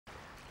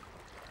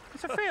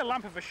It's a fair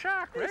lump of a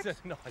shark, Rex. He's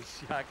a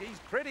nice shark. He's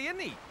pretty, isn't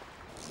he?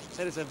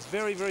 That is a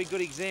very, very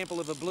good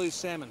example of a blue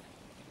salmon.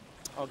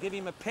 I'll give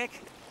him a peck.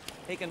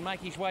 He can make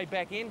his way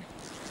back in, and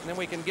then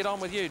we can get on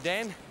with you,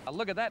 Dan. Oh,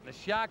 look at that, the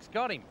shark's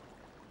got him.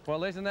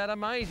 Well, isn't that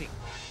amazing?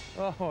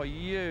 Oh,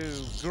 you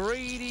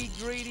greedy,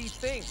 greedy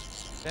thing.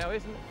 Now,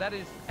 that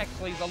is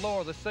actually the law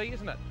of the sea,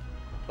 isn't it?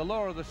 The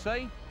law of the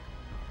sea,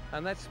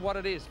 and that's what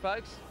it is,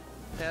 folks.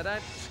 Now,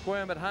 don't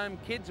squirm at home,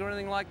 kids, or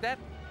anything like that.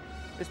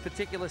 This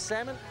particular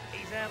salmon,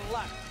 he's out of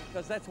luck,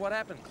 because that's what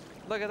happens.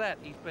 Look at that,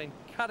 he's been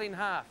cut in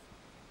half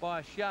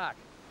by a shark.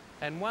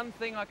 And one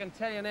thing I can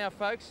tell you now,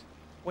 folks,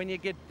 when you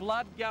get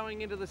blood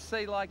going into the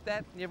sea like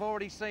that, and you've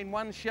already seen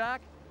one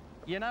shark,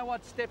 you know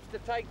what steps to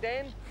take,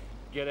 Dan?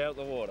 Get out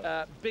the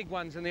water. Big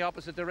ones in the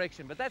opposite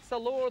direction, but that's the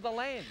law of the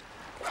land.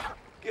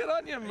 Good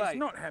on you, mate. He's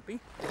not happy.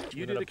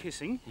 You do the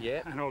kissing,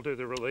 yeah, and I'll do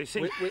the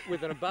releasing.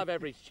 With an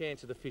above-average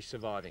chance of the fish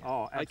surviving.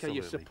 Oh, absolutely. Okay,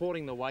 you're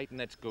supporting the weight, and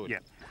that's good. Yeah.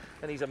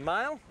 And he's a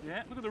male?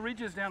 Yeah, look at the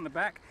ridges down the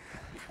back.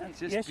 That's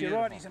just yes, beautiful.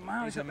 you're right, he's a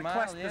male. He's got the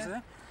claspers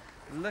there.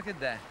 Look at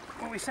that.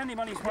 Well, we send him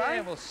on his way?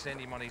 Yeah, we'll send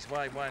him on his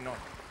way, why not?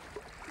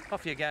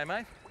 Off you go,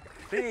 mate.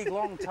 Big,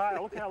 long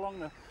tail. Look how long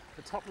the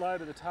top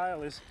lobe of the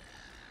tail is.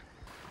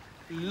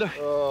 Look.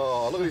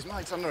 Oh, look at his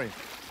mates under him.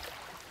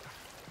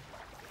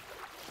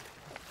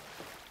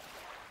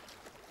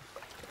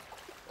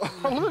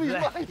 Oh, look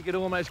at his mate. You could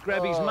almost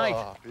grab his mate.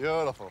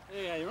 Beautiful.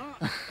 Yeah, you're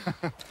right.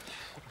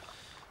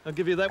 I'll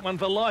give you that one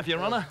for life, Your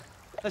Honour.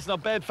 That's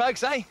not bad,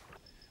 folks, eh?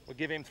 We'll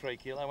give him 3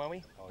 kilo, won't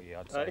we? Oh,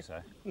 yeah, I'd say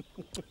so.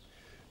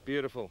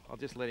 Beautiful. I'll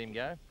just let him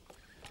go.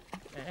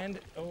 And,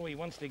 oh, he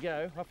wants to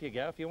go. Off you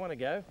go if you want to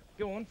go.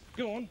 Go on,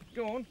 go on,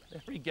 go on.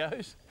 There he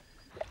goes.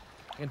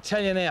 I can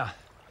tell you now,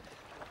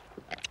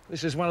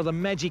 this is one of the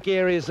magic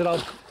areas that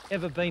I've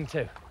ever been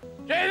to.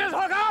 Jesus,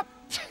 hook up!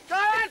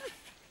 Got it!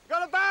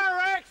 Got a barrow,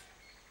 Rex!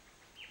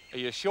 Are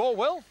you sure,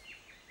 Will?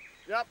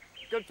 Yep,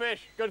 good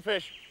fish, good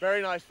fish.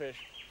 Very nice fish.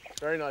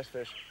 Very nice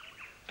fish.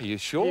 Are you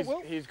sure,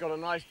 Will? He's got a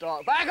nice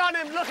dance. Back on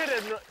him! Look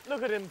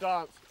at him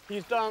dance.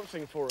 He's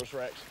dancing for us,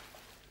 Rex.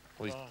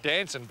 Well, he's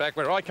dancing back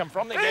where I come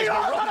from. There He's goes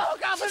my got rod. a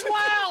hook up as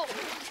well!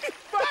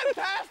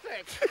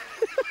 Fantastic!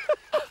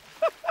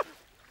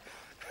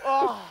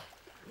 Oh,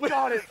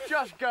 God, it's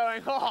just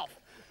going off.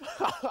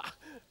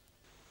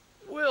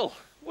 Will,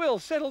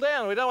 settle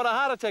down. We don't want a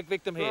heart attack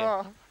victim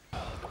here.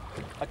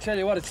 I tell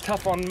you what, it's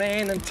tough on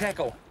man and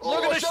tackle.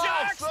 Look at the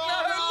sharks! No!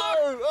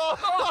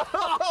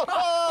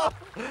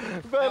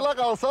 Bad luck,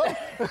 old son.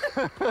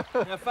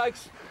 Now,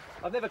 folks,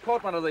 I've never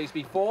caught one of these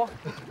before.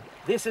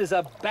 This is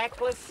a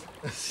backless,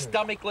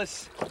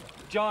 stomachless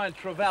giant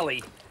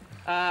trevally,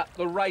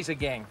 the razor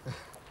gang.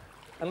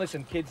 And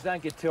listen, kids,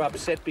 don't get too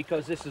upset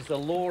because this is the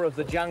law of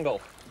the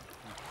jungle,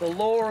 the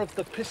law of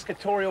the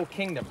piscatorial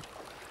kingdom.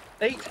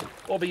 Eat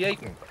or be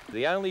eaten.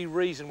 The only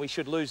reason we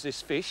should lose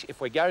this fish,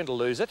 if we're going to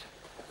lose it,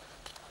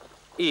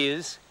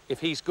 is if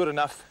he's good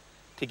enough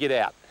to get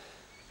out.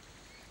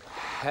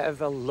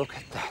 Have a look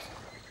at that.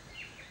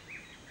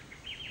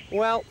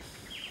 Well,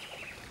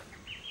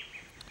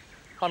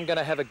 I'm going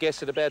to have a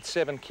guess at about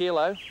 7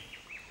 kilo.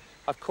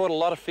 I've caught a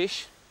lot of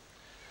fish.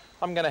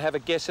 I'm going to have a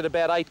guess at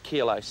about 8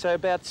 kilos, so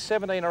about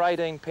 17 or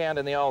 18 pound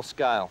in the old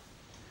scale.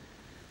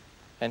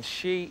 And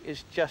she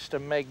is just a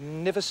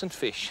magnificent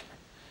fish.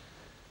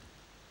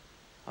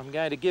 I'm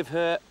going to give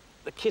her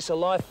the kiss of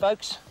life,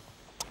 folks.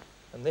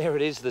 And there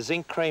it is, the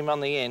zinc cream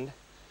on the end.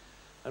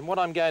 And what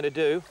I'm going to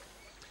do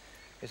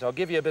is I'll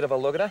give you a bit of a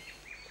look at her.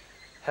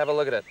 Have a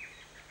look at it.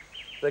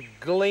 The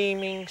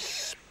gleaming,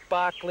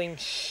 sparkling,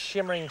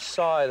 shimmering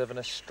side of an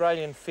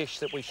Australian fish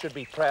that we should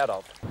be proud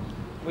of.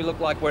 We look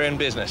like we're in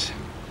business.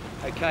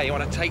 Okay, you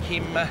want to take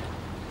him out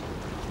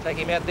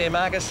there,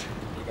 Marcus?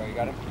 You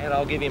got him. And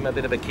I'll give him a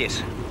bit of a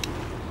kiss.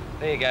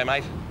 There you go,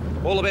 mate.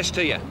 All the best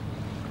to you.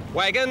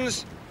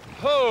 Wagons,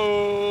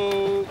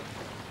 ho!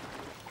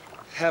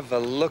 Have a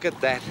look at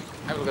that.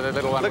 Have a look at that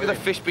little one. Look at the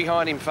fish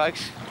behind him,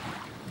 folks.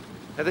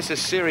 Now, this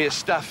is serious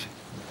stuff.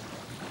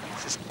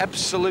 This is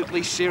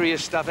absolutely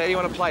serious stuff. How do you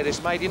want to play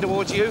this, mate? In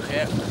towards you?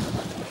 Yeah.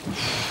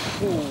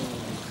 Ooh.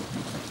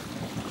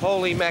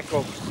 Holy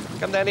mackerel.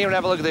 Come down here and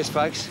have a look at this,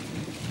 folks.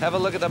 Have a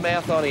look at the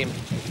mouth on him.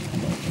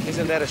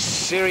 Isn't that a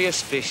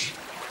serious fish?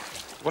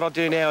 What I'll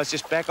do now is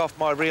just back off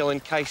my reel in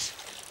case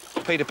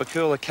Peter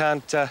Pakula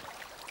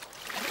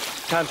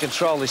can't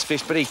control this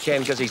fish, but he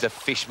can because he's a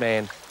fish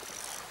man.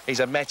 He's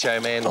a macho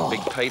man,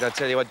 Big Pete. I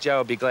tell you what, Joe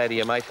will be glad of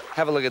you, mate.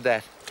 Have a look at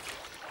that.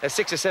 That's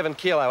 6 or 7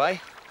 kilo, eh?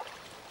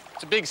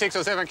 It's a big 6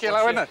 or 7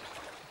 kilo, isn't it?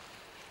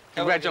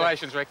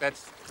 Congratulations, Rick.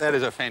 That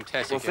is a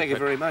fantastic Well, thank you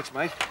very much,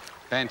 mate.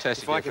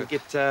 Fantastic If I can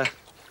get a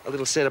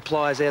little set of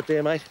pliers out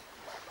there, mate.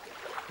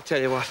 I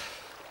tell you what,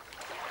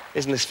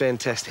 isn't this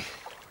fantastic?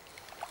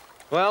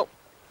 Well,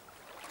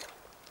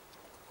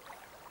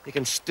 you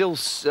can still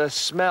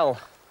smell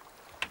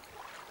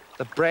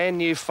the brand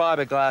new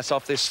fiberglass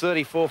off this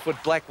 34-foot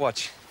black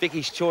watch.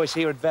 Vicky's choice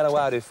here at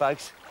Vanuatu,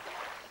 folks.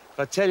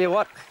 But I tell you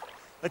what,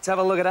 let's have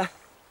a look at her.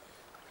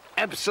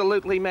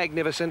 Absolutely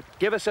magnificent.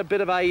 Give us a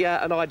bit of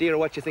an idea of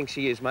what you think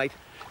she is, mate.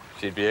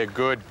 She'd be a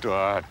good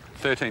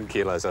 13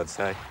 kilos, I'd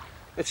say.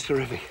 That's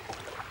terrific.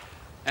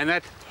 And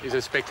that is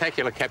a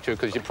spectacular capture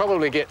because you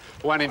probably get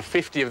 1 in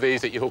 50 of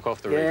these that you hook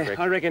off the reef, Rick.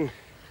 I reckon.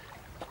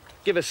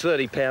 Give us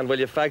 30 pound, will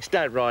you, folks?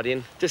 Don't write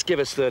in. Just give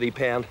us 30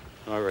 pound.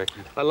 I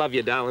reckon. I love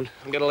you, darling.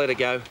 I'm going to let her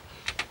go.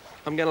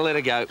 I'm going to let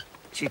her go.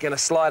 She's going to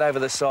slide over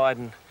the side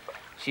and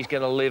she's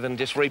going to live and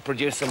just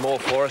reproduce some more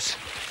for us.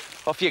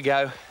 Off you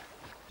go.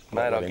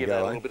 Mate, I'll give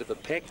that a little bit of a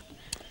peck.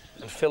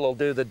 And Phil will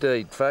do the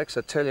deed, folks.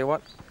 I tell you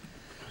what.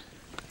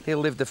 He'll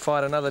live to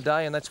fight another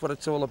day, and that's what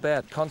it's all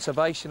about.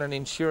 Conservation and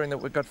ensuring that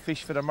we've got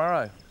fish for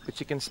tomorrow. But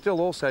you can still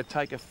also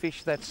take a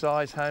fish that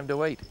size home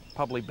to eat.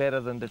 Probably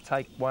better than to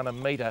take one a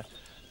metre,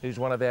 who's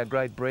one of our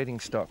great breeding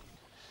stock.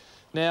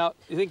 Now,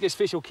 you think this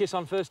fish will kiss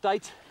on first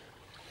dates?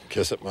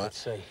 Kiss it, mate. Let's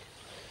see.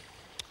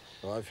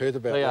 Well, I've heard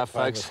about There you that are,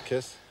 famous folks.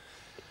 kiss.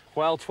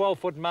 Well,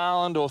 12-foot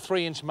marlin or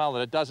 3-inch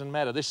mullet, it doesn't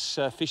matter. This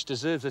fish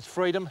deserves its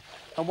freedom.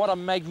 And what a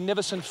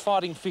magnificent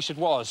fighting fish it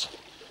was.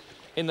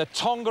 In the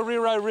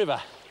Tongariro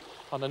River,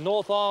 on the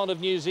North Island of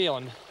New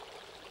Zealand.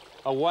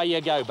 Away you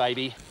go,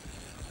 baby.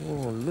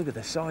 Oh, look at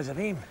the size of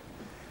him.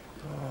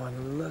 Oh,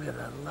 and look at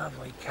the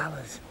lovely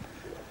colours.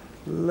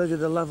 Look at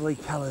the lovely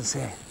colours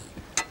there.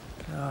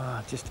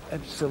 Oh, just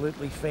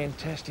absolutely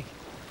fantastic.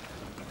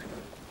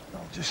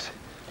 I'll just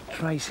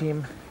trace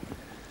him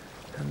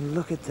and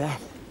look at that.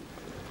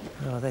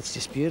 Oh, that's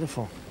just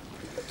beautiful.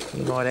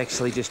 He might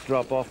actually just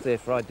drop off there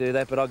if I do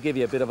that, but I'll give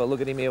you a bit of a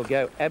look at him. He'll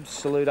go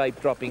absolute ape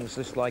droppings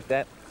just like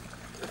that.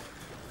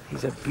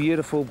 He's a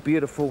beautiful,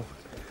 beautiful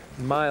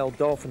male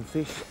dolphin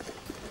fish.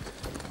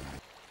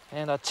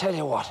 And I tell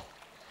you what,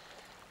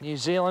 New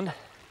Zealand,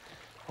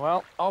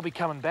 well, I'll be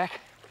coming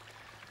back.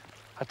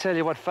 I tell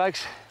you what,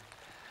 folks,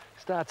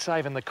 start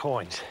saving the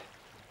coins.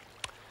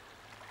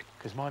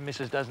 Because my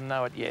missus doesn't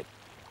know it yet,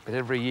 but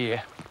every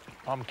year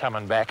I'm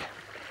coming back.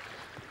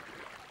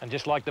 And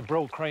just like the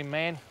Brill Cream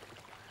Man,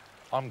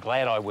 I'm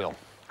glad I will.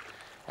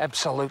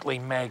 Absolutely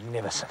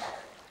magnificent.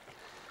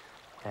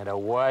 And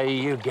away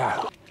you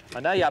go. I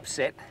know you're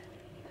upset.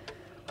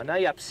 I know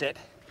you're upset.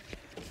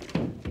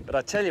 But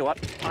I tell you what,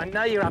 I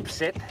know you're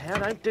upset. Now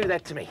don't do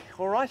that to me,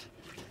 all right?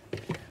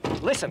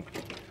 Listen,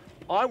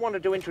 I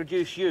wanted to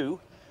introduce you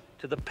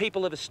to the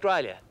people of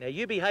Australia. Now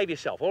you behave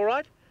yourself, all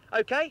right?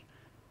 Okay?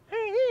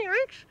 Hey,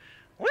 Rex.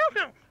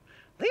 Welcome.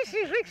 This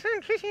is Rex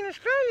Hunt Fishing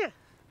Australia.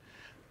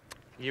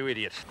 You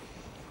idiot.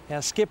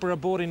 Our skipper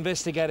aboard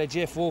Investigator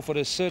Jeff Wolford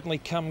has certainly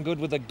come good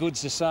with the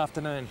goods this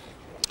afternoon.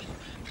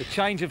 The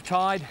change of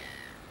tide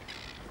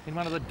in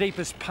one of the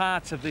deepest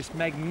parts of this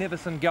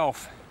magnificent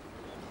gulf.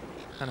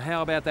 And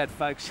how about that,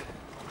 folks?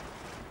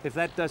 If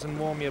that doesn't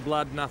warm your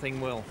blood, nothing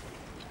will.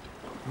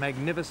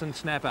 Magnificent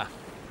snapper.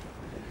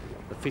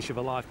 The fish of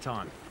a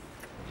lifetime.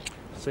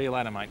 See you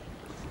later, mate.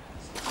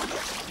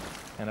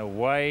 And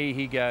away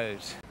he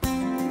goes.